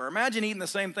forever. Imagine eating the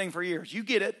same thing for years. You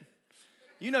get it.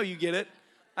 You know you get it.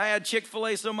 I had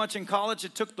Chick-fil-A so much in college,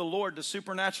 it took the Lord to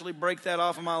supernaturally break that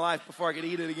off of my life before I could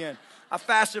eat it again. I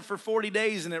fasted for 40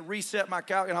 days and it reset my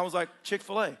calc, and I was like,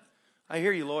 Chick-fil-A, I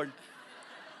hear you, Lord.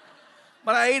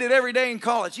 But I ate it every day in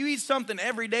college. You eat something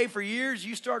every day for years,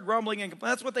 you start grumbling and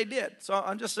complaining. That's what they did. So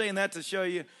I'm just saying that to show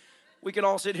you, we could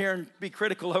all sit here and be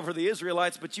critical over the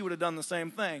Israelites, but you would have done the same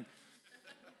thing.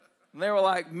 And they were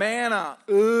like, manna,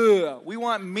 we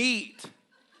want meat.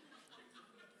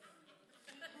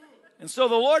 And so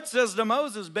the Lord says to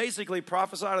Moses, basically,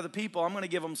 prophesy to the people, I'm going to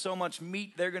give them so much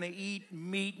meat, they're going to eat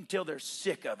meat until they're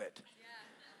sick of it.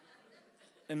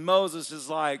 And Moses is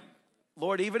like,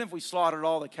 Lord, even if we slaughtered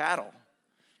all the cattle,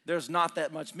 there's not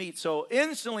that much meat. So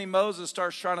instantly Moses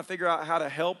starts trying to figure out how to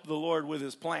help the Lord with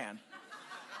his plan.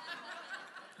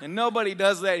 And nobody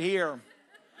does that here.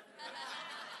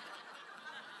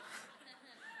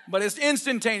 But it's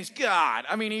instantaneous. God,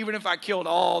 even if I killed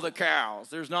all the cows,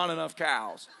 there's not enough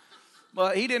cows.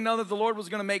 But he didn't know that the Lord was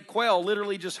going to make quail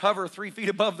literally just hover 3 feet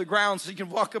above the ground so you can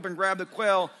walk up and grab the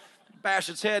quail, bash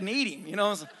its head and eat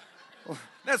him.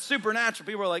 That's supernatural.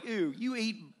 People are like, ew, you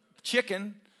eat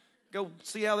chicken. Go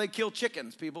see how they kill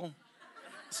chickens, people.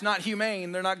 It's not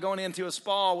humane. They're not going into a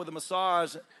spa with a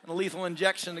massage and a lethal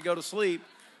injection to go to sleep.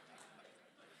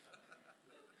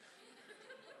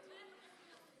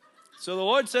 So the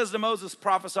Lord says to Moses,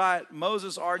 prophesy.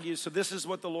 Moses argues, so this is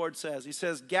what the Lord says. He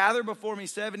says, gather before me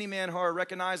 70 men who are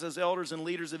recognized as elders and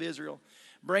leaders of Israel.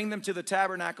 Bring them to the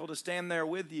tabernacle to stand there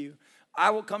with you. I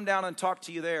will come down and talk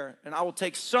to you there, and I will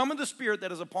take some of the Spirit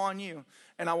that is upon you,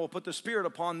 and I will put the Spirit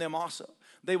upon them also.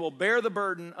 They will bear the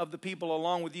burden of the people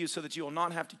along with you so that you will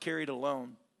not have to carry it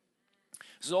alone.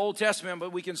 This is Old Testament,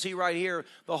 but we can see right here,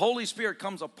 the Holy Spirit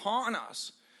comes upon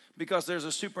us because there's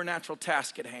a supernatural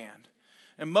task at hand.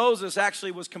 And Moses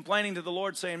actually was complaining to the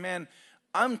Lord saying, man,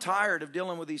 I'm tired of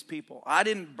dealing with these people. I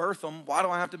didn't birth them. Why do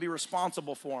I have to be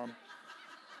responsible for them?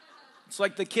 It's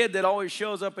like the kid that always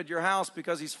shows up at your house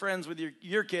because he's friends with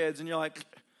your kids, and you're like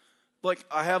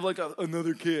I have like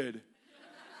another kid.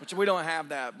 Which we don't have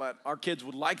that, but our kids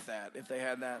would like that if they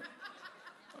had that.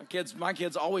 My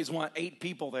kids always want 8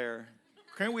 people there.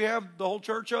 Can't we have the whole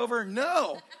church over?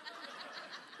 No.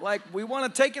 Like, we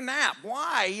want to take a nap.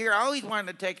 Why? You're always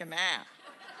wanting to take a nap.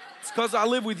 It's because I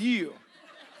live with you.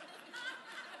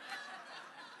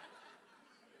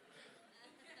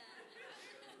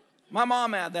 My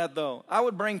mom had that, though. I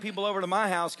would bring people over to my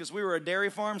house because we were a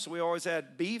dairy farm, so we always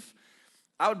had beef.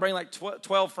 I would bring like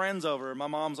 12 friends over. My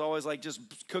mom's always like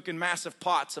just cooking massive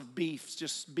pots of beef,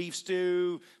 just beef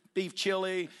stew, beef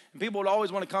chili. And people would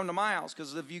always want to come to my house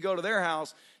because if you go to their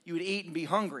house, you would eat and be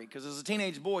hungry because as a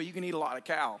teenage boy, you can eat a lot of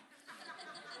cow.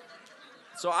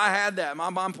 So I had that.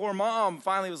 My poor mom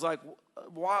finally was like,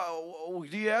 wow,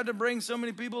 do you have to bring so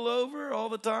many people over all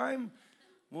the time?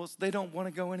 Well, they don't want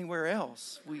to go anywhere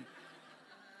else. We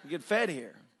get fed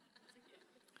here.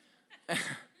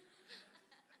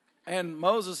 And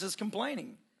Moses is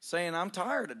complaining, saying, I'm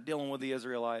tired of dealing with the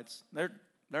Israelites. They're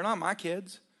not my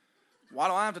kids. Why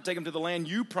do I have to take them to the land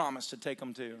you promised to take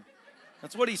them to?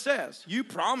 That's what he says. You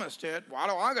promised it. Why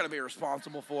do I got to be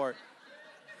responsible for it?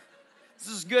 This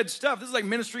is good stuff. This is like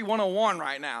Ministry 101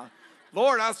 right now.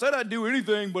 Lord, I said I'd do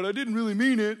anything, but I didn't really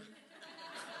mean it.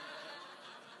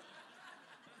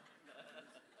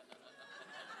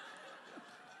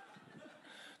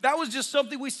 That was just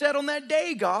something we said on that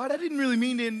day, God. I didn't really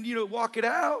mean to, walk it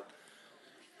out.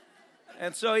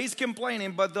 And so he's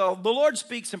complaining, but the Lord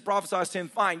speaks and prophesies to him,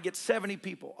 fine, get 70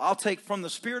 people. I'll take from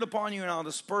the Spirit upon you and I'll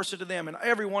disperse it to them, and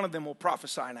every one of them will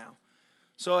prophesy now.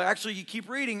 So actually you keep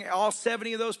reading, all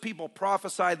 70 of those people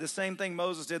prophesied the same thing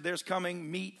Moses did. There's coming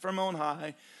meat from on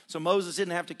high. So Moses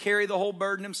didn't have to carry the whole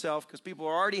burden himself because people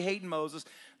were already hating Moses.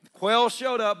 The quail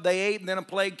showed up, they ate, and then a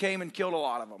plague came and killed a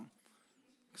lot of them.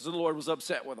 Because the Lord was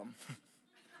upset with them.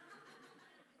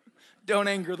 Don't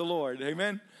anger the Lord,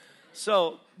 amen?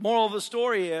 So, moral of the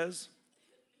story is,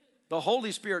 the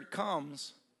Holy Spirit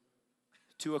comes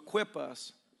to equip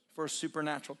us for a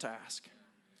supernatural task.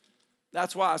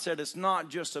 That's why I said it's not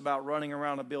just about running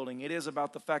around a building. It is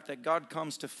about the fact that God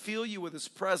comes to fill you with his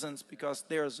presence because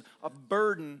there's a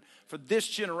burden for this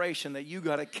generation that you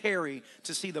got to carry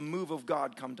to see the move of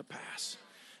God come to pass.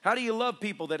 How do you love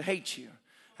people that hate you?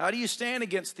 How do you stand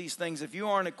against these things if you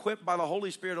aren't equipped by the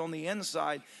Holy Spirit on the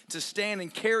inside to stand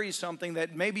and carry something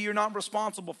that maybe you're not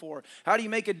responsible for? How do you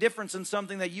make a difference in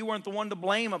something that you weren't the one to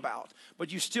blame about,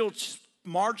 but you still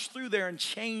march through there and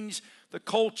change the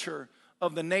culture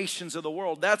of the nations of the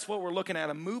world? That's what we're looking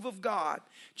at. A move of God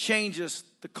changes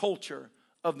the culture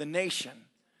of the nation,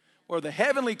 where the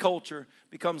heavenly culture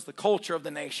becomes the culture of the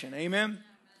nation. Amen?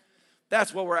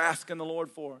 That's what we're asking the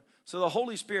Lord for. So the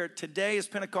Holy Spirit, today is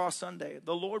Pentecost Sunday.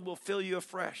 The Lord will fill you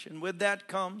afresh. And with that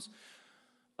comes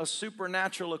a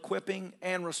supernatural equipping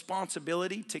and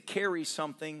responsibility to carry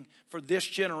something for this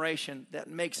generation that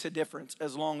makes a difference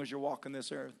as long as you're walking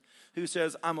this earth. Who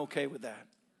says, I'm okay with that?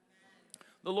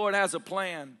 The Lord has a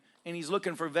plan, and he's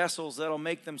looking for vessels that'll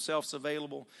make themselves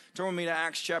available. Turn with me to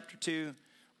Acts chapter 2.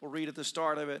 We'll read at the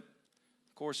start of it.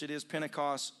 Of course, it is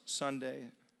Pentecost Sunday.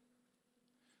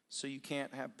 So you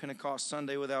can't have Pentecost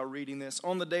Sunday without reading this.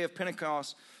 On the day of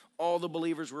Pentecost, all the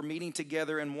believers were meeting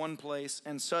together in one place,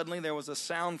 and suddenly there was a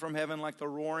sound from heaven like the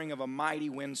roaring of a mighty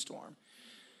windstorm.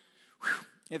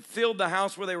 It filled the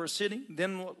house where they were sitting.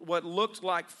 Then what looked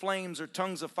like flames or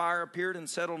tongues of fire appeared and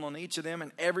settled on each of them,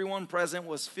 and everyone present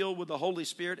was filled with the Holy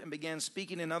Spirit and began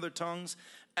speaking in other tongues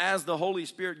as the Holy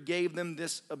Spirit gave them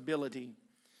this ability.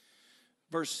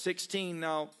 Verse 16,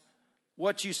 now,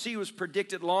 what you see was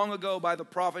predicted long ago by the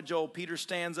prophet Joel. Peter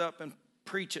stands up and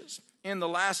preaches. In the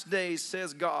last days,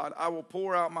 says God, I will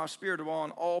pour out my spirit upon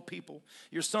all people.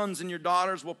 Your sons and your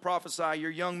daughters will prophesy.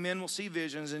 Your young men will see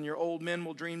visions, and your old men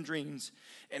will dream dreams.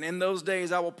 And in those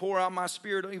days, I will pour out my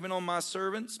spirit even on my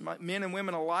servants, men and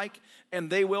women alike, and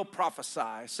they will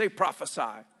prophesy. Say prophesy.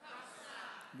 Prophesy.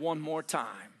 One more time.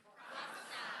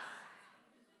 Prophesy.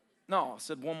 No, I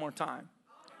said one more time.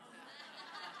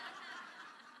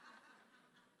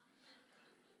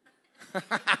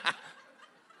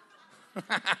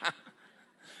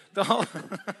 The whole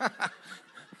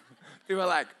people are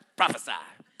like, prophesy,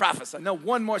 Prophesy. No,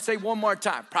 one more. Say one more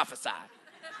time. Prophesy.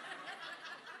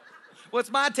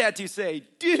 What's my tattoo say?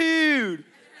 Dude.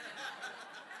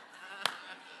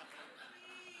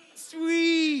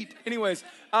 Sweet. Anyways,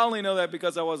 I only know that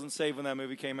because I wasn't saved when that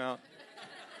movie came out.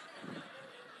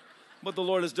 But the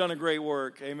Lord has done a great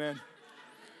work. Amen.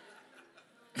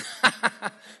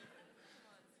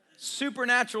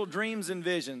 Supernatural dreams and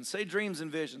visions. Say dreams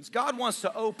and visions. God wants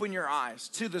to open your eyes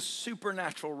to the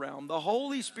supernatural realm. The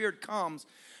Holy Spirit comes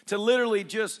to literally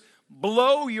just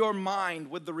blow your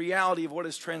mind with the reality of what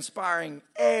is transpiring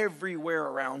everywhere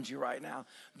around you right now.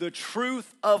 The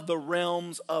truth of the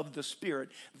realms of the Spirit.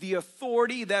 The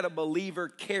authority that a believer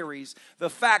carries.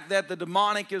 The fact that the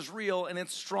demonic is real and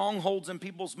its strongholds in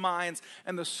people's minds.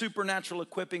 And the supernatural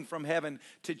equipping from heaven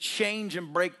to change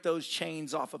and break those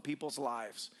chains off of people's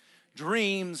lives.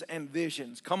 Dreams and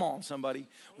visions. Come on, somebody.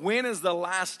 When is the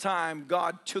last time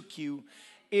God took you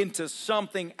into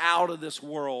something out of this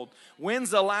world? When's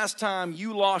the last time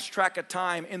you lost track of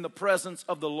time in the presence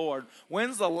of the Lord?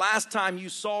 When's the last time you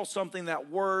saw something that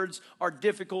words are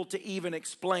difficult to even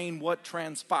explain what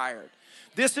transpired?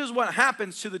 This is what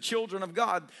happens to the children of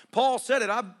God. Paul said it.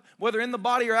 Whether in the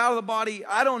body or out of the body,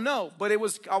 I don't know. But I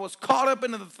was caught up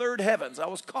into the third heavens. I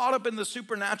was caught up in the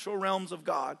supernatural realms of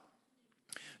God.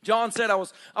 John said I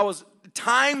was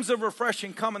times of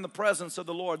refreshing come in the presence of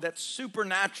the Lord. That's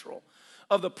supernatural,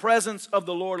 of the presence of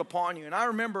the Lord upon you. And I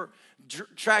remember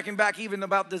tracking back even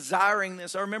about desiring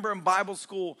this. I remember in Bible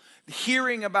school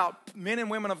hearing about men and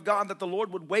women of God that the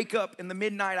Lord would wake up in the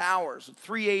midnight hours at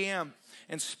 3 a.m.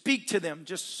 and speak to them,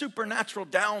 just supernatural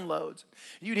downloads.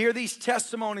 You'd hear these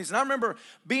testimonies. And I remember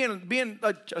being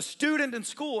a student in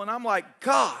school, and I'm like,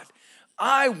 God,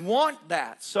 I want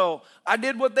that. So I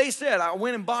did what they said. I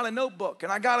went and bought a notebook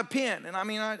and I got a pen. And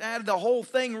I had the whole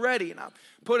thing ready and I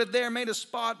put it there, made a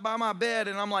spot by my bed.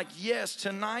 And I'm like, yes,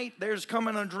 tonight there's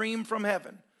coming a dream from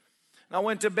heaven. And I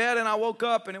went to bed and I woke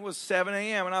up and it was 7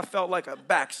 a.m. and I felt like a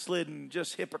backslidden,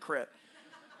 just hypocrite.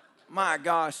 My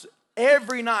gosh.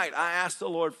 Every night I asked the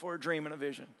Lord for a dream and a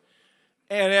vision.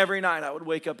 And every night I would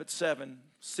wake up at 7,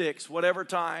 6, whatever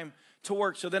time to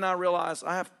work. So then I realized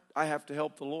I have to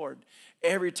help the Lord.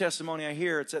 Every testimony I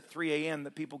hear, it's at 3 a.m.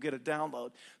 that people get a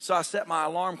download. So I set my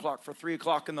alarm clock for 3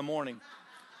 o'clock in the morning.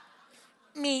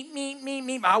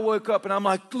 Me. I woke up and I'm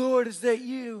like, Lord, is that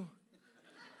you?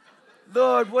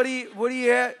 Lord, what are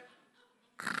you at?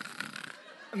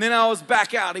 And then I was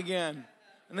back out again.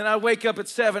 And then I'd wake up at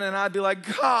 7 and I'd be like,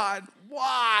 God,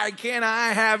 why can't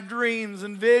I have dreams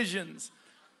and visions?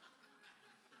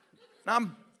 And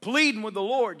I'm pleading with the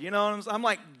Lord, you know. I'm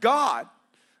like, God,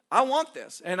 I want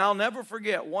this. And I'll never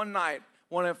forget one night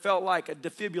when it felt like a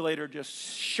defibrillator just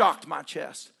shocked my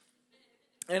chest.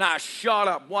 And I shot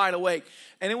up wide awake.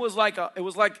 And it was like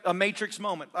a Matrix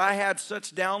moment. I had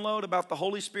such download about the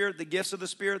Holy Spirit, the gifts of the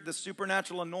Spirit, the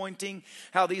supernatural anointing,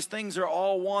 how these things are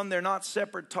all one. They're not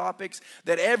separate topics.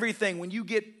 That everything, when you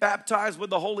get baptized with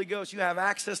the Holy Ghost, you have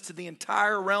access to the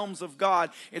entire realms of God.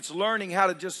 It's learning how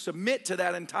to just submit to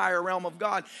that entire realm of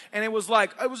God. And it was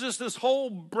just this whole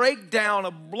breakdown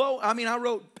of I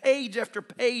wrote page after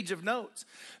page of notes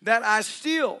that I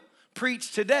still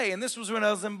preach today. And this was when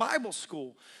I was in Bible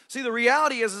school. See, the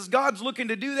reality is God's looking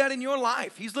to do that in your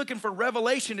life. He's looking for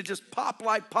revelation to just pop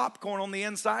like popcorn on the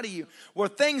inside of you, where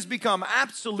things become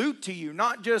absolute to you,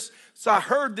 not just, so I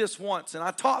heard this once and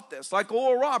I taught this, like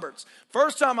Oral Roberts.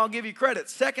 First time I'll give you credit.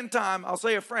 Second time I'll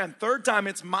say a friend. Third time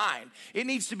it's mine. It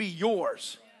needs to be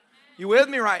yours. You with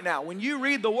me right now? When you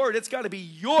read the word, it's got to be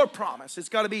your promise. It's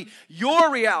got to be your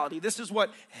reality. This is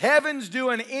what heaven's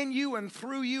doing in you and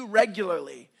through you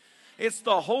regularly. It's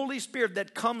the Holy Spirit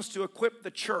that comes to equip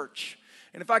the church.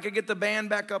 And if I could get the band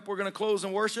back up, we're going to close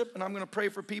in worship, and I'm going to pray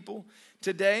for people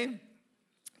today.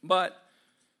 But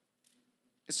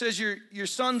it says your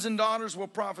sons and daughters will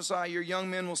prophesy, your young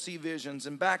men will see visions.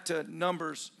 And back to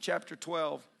Numbers chapter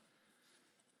 12.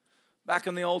 Back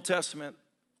in the Old Testament,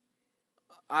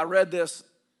 I read this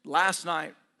last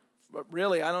night, but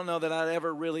really I don't know that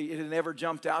it had never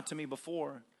jumped out to me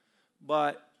before.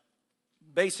 But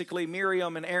basically,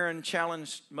 Miriam and Aaron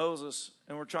challenged Moses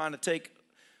and were trying to take,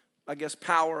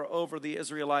 power over the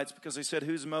Israelites because they said,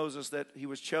 who's Moses that he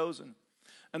was chosen?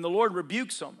 And the Lord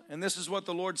rebukes them. And this is what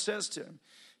the Lord says to him.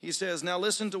 He says, now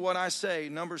listen to what I say,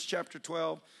 Numbers chapter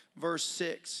 12, verse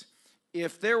 6.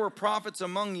 If there were prophets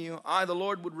among you, I, the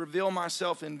Lord, would reveal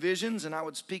myself in visions and I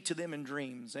would speak to them in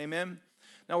dreams. Amen.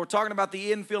 Now we're talking about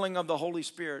the infilling of the Holy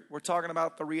Spirit. We're talking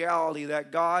about the reality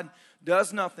that God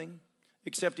does nothing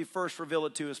except he first revealed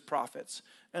it to his prophets.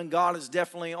 And God is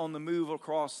definitely on the move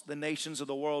across the nations of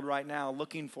the world right now,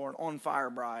 looking for an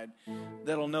on-fire bride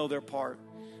that'll know their part.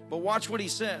 But watch what he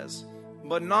says.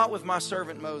 but not with my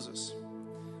servant Moses.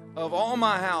 Of all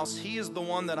my house, he is the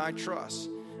one that I trust,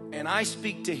 and I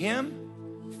speak to him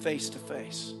face to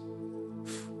face,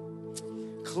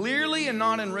 clearly and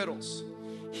not in riddles.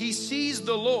 He sees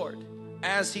the Lord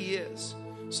as he is.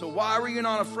 So why were you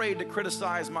not afraid to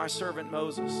criticize my servant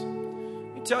Moses?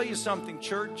 Let me tell you something,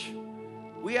 church.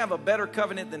 We have a better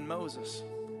covenant than Moses.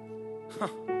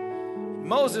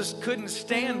 Moses couldn't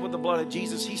stand with the blood of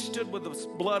Jesus. He stood with the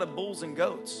blood of bulls and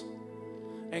goats.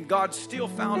 And God still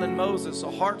found in Moses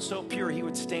a heart so pure he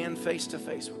would stand face to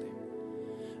face with him.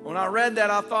 When I read that,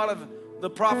 I thought of the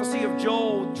prophecy of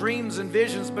Joel, dreams and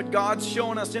visions, but God's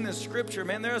showing us in his scripture,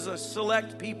 man, there's a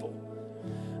select people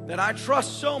that I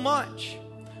trust so much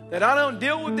that I don't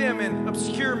deal with them in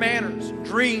obscure manners, and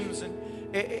dreams,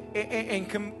 and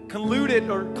convoluted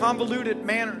or convoluted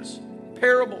manners,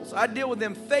 parables. I deal with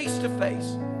them face to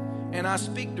face, and I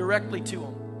speak directly to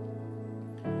them.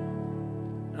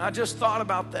 And I just thought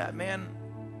about that, man.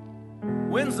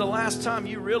 When's the last time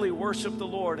you really worshiped the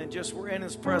Lord and just were in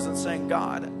his presence saying,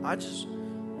 God, I just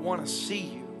want to see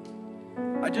you.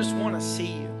 I just want to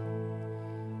see you.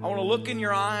 I want to look in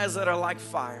your eyes that are like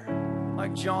fire.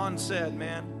 Like John said,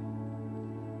 man.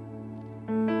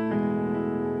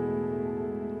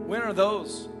 When are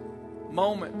those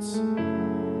moments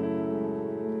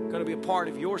going to be a part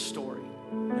of your story?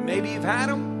 And maybe you've had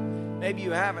them, maybe you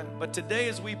haven't. But today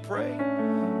as we pray,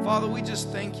 Father, we just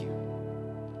thank you,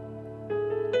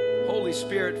 Holy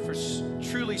Spirit, for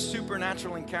truly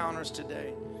supernatural encounters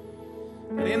today.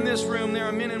 And in this room, there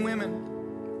are men and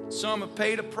women. Some have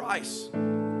paid a price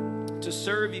to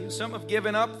serve you. Some have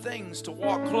given up things to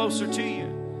walk closer to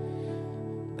you.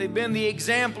 They've been the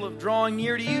example of drawing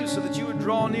near to you so that you would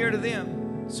draw near to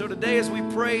them. So today as we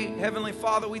pray, Heavenly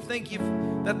Father, we thank you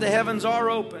that the heavens are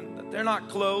open, that they're not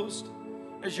closed,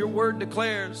 as your word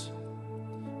declares.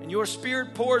 And your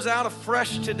Spirit pours out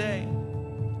afresh today.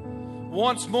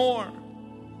 Once more,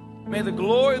 may the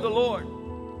glory of the Lord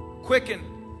quicken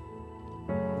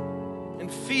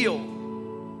and fill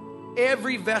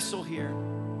every vessel here.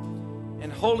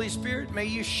 And Holy Spirit, may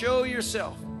you show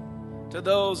yourself to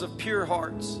those of pure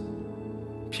hearts,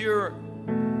 pure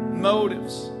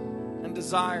motives and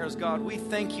desires, God. We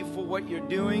thank you for what you're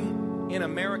doing in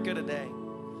America today.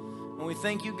 And we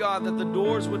thank you, God, that the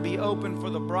doors would be open for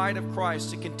the bride of Christ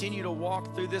to continue to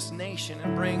walk through this nation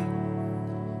and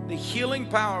bring the healing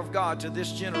power of God to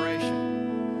this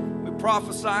generation. We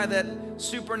prophesy that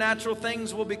supernatural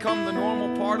things will become the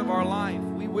normal part of our life.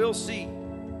 We will see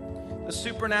the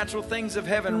supernatural things of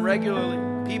heaven regularly.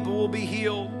 People will be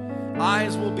healed.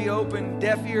 Eyes will be opened.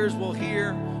 Deaf ears will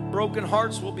hear. Broken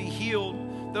hearts will be healed.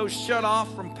 Those shut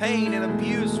off from pain and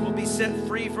abuse will be set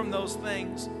free from those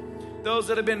things. Those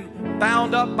that have been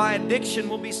bound up by addiction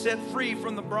will be set free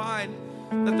from the bride.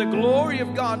 That the glory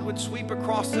of God would sweep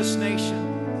across this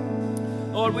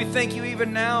nation. Lord, we thank you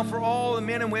even now for all the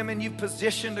men and women you've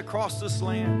positioned across this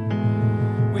land.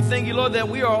 We thank you, Lord, that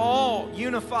we are all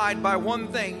unified by one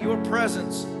thing, your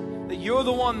presence. That you're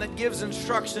the one that gives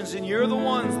instructions and you're the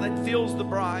ones that fills the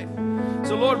bride.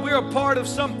 So, Lord, we're a part of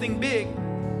something big.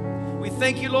 We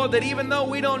thank you, Lord, that even though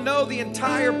we don't know the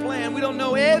entire plan, we don't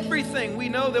know everything, we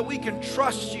know that we can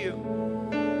trust you.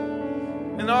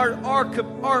 And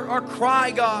our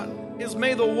cry, God, is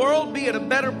may the world be at a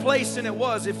better place than it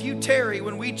was. If you tarry,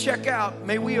 when we check out,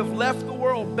 may we have left the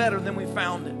world better than we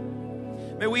found it.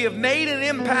 May we have made an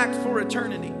impact for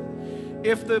eternity.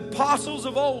 If the apostles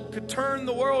of old could turn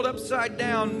the world upside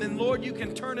down, then Lord, you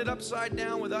can turn it upside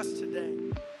down with us today.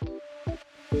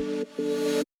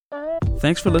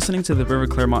 Thanks for listening to the River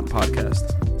Clermont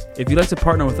podcast. If you'd like to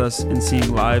partner with us in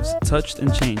seeing lives touched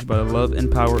and changed by the love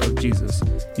and power of Jesus,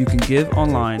 you can give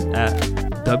online at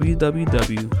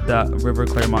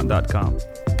www.riverclermont.com.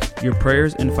 Your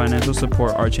prayers and financial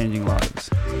support are changing lives.